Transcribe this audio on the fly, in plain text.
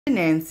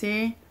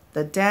Nancy,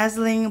 the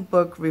Dazzling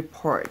Book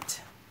Report.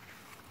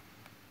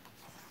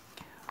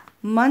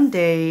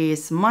 Monday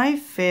is my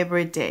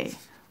favorite day.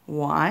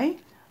 Why?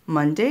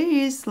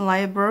 Monday is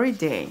library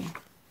day.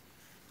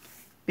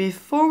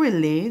 Before we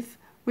leave,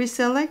 we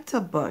select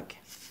a book.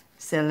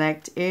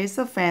 Select is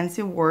a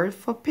fancy word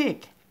for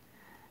pick.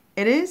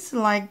 It is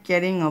like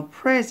getting a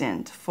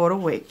present for the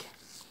week.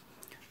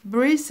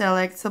 Bree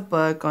selects a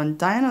book on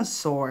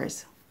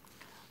dinosaurs.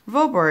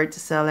 Robert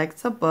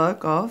selects a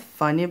book of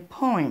funny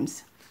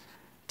poems.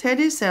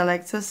 Teddy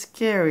selects a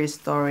scary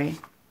story.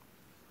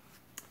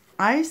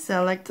 I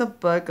select a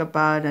book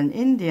about an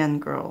Indian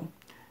girl.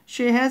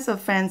 She has a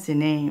fancy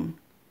name,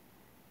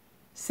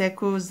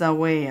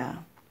 Sekuzaweya.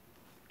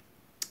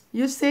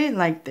 You say it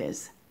like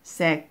this,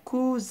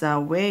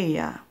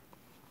 Sekuzaweya.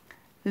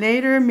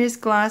 Later, Miss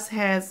Glass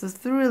has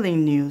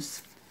thrilling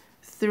news.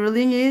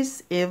 Thrilling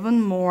is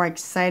even more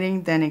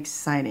exciting than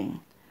exciting.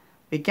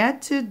 We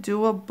get to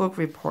do a book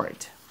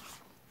report.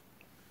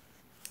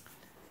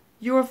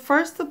 Your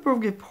first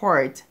book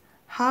report.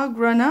 How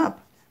grown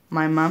up?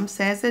 My mom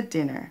says at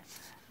dinner.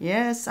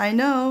 Yes, I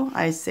know,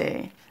 I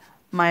say.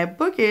 My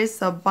book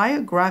is a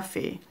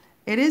biography.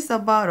 It is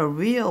about a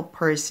real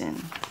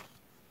person.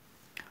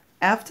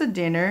 After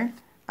dinner,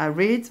 I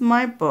read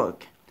my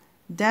book.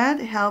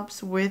 Dad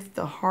helps with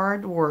the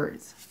hard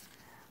words.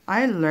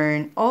 I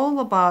learn all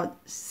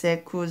about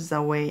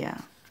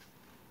Sekuzaweya.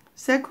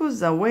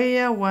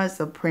 Sekuzaweya was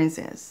a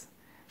princess.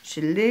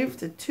 She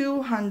lived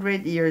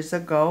 200 years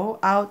ago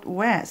out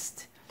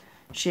west.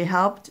 She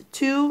helped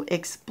 2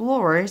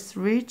 explorers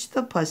reach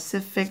the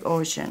Pacific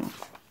Ocean.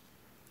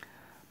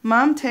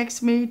 Mom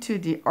takes me to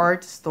the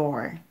art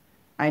store.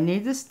 I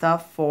need the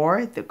stuff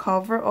for the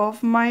cover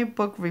of my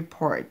book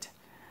report.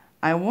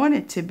 I want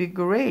it to be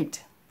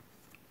great.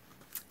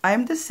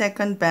 I'm the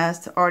second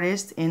best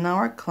artist in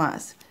our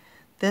class.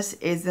 This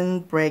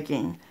isn't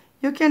bragging.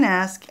 You can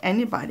ask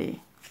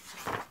anybody.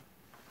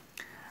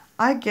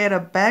 I get a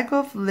bag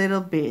of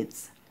little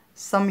beads,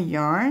 some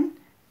yarn,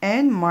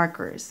 and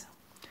markers.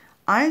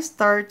 I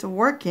start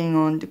working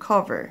on the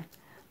cover.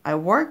 I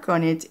work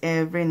on it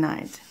every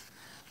night.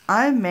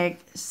 I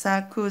make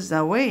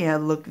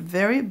Sekuzaweya look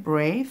very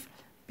brave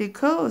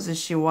because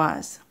she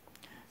was.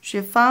 She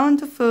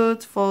found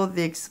food for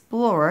the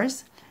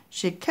explorers.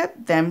 She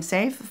kept them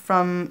safe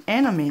from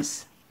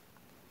enemies.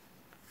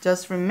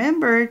 Just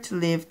remember to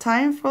leave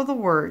time for the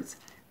words.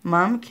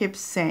 Mom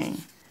keeps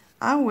saying,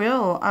 I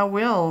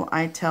will,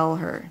 I tell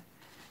her.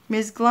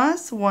 Miss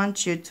Glass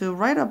wants you to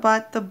write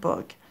about the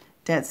book.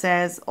 Dad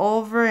says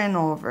over and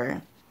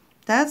over.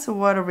 That's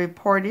what a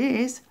report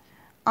is.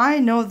 I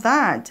know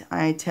that,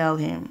 I tell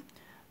him.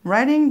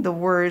 Writing the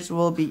words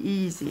will be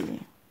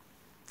easy.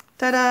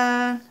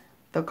 Ta-da!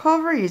 The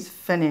cover is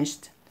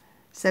finished.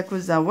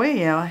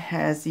 Sekuzaweya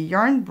has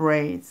yarn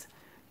braids.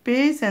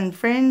 Beads and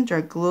fringe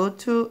are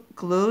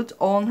glued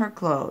on her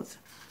clothes.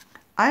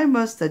 I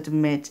must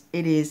admit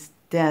it is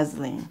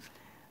dazzling.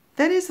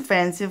 That is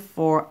fancy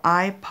for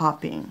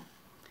eye-popping.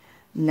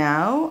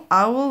 Now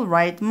I will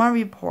write my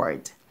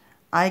report.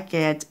 I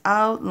get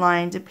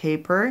outlined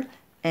paper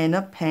and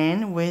a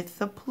pen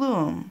with a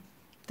plume.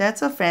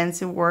 That's a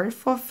fancy word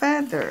for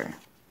feather.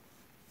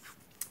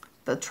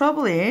 The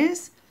trouble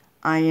is,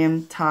 I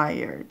am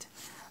tired.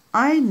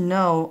 I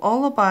know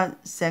all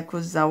about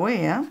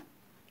Sekuzaweya,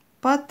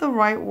 but the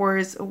right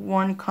words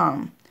won't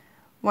come.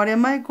 What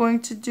am I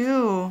going to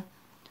do?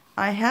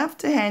 I have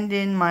to hand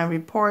in my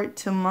report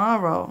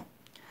tomorrow.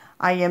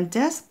 I am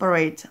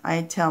desperate,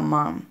 I tell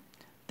Mom.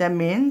 That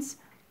means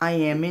I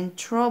am in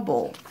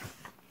trouble.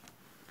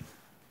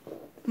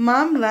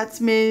 Mom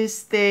lets me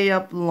stay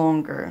up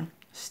longer.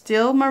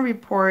 Still, my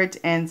report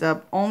ends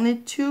up only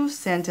 2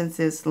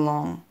 sentences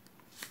long.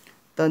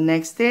 The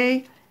next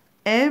day,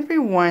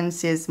 everyone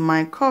sees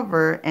my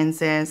cover and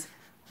says,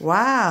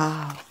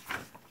 wow.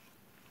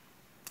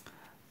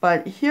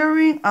 But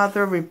hearing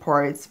other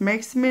reports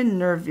makes me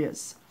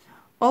nervous.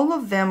 All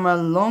of them are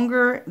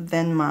longer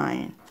than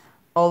mine.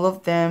 All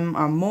of them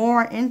are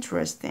more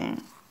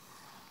interesting.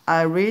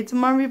 I read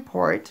my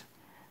report.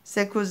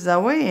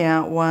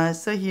 Sekuzaweya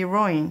was a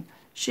heroine.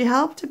 She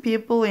helped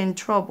people in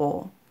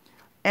trouble.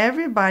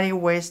 Everybody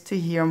waits to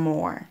hear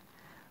more.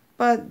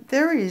 But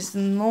there is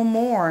no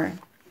more.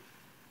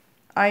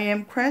 I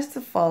am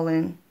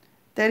crestfallen.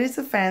 That is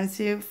a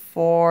fancy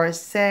for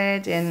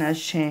sad and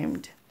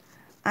ashamed.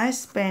 I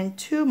spent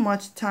too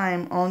much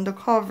time on the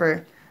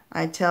cover,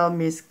 I tell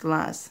Miss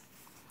Glass.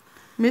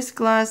 Miss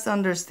Glass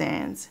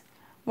understands.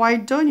 Why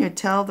don't you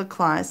tell the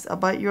class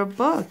about your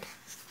book?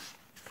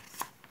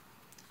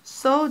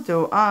 So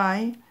do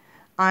I.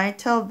 I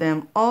tell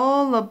them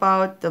all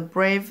about the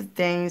brave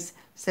things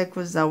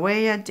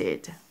Sekuzaweya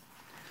did.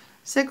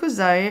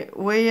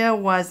 Sekuzaweya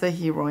was a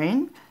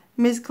heroine.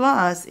 Miss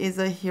Glass is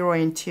a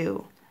heroine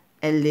too.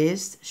 At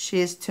least she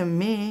is to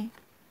me.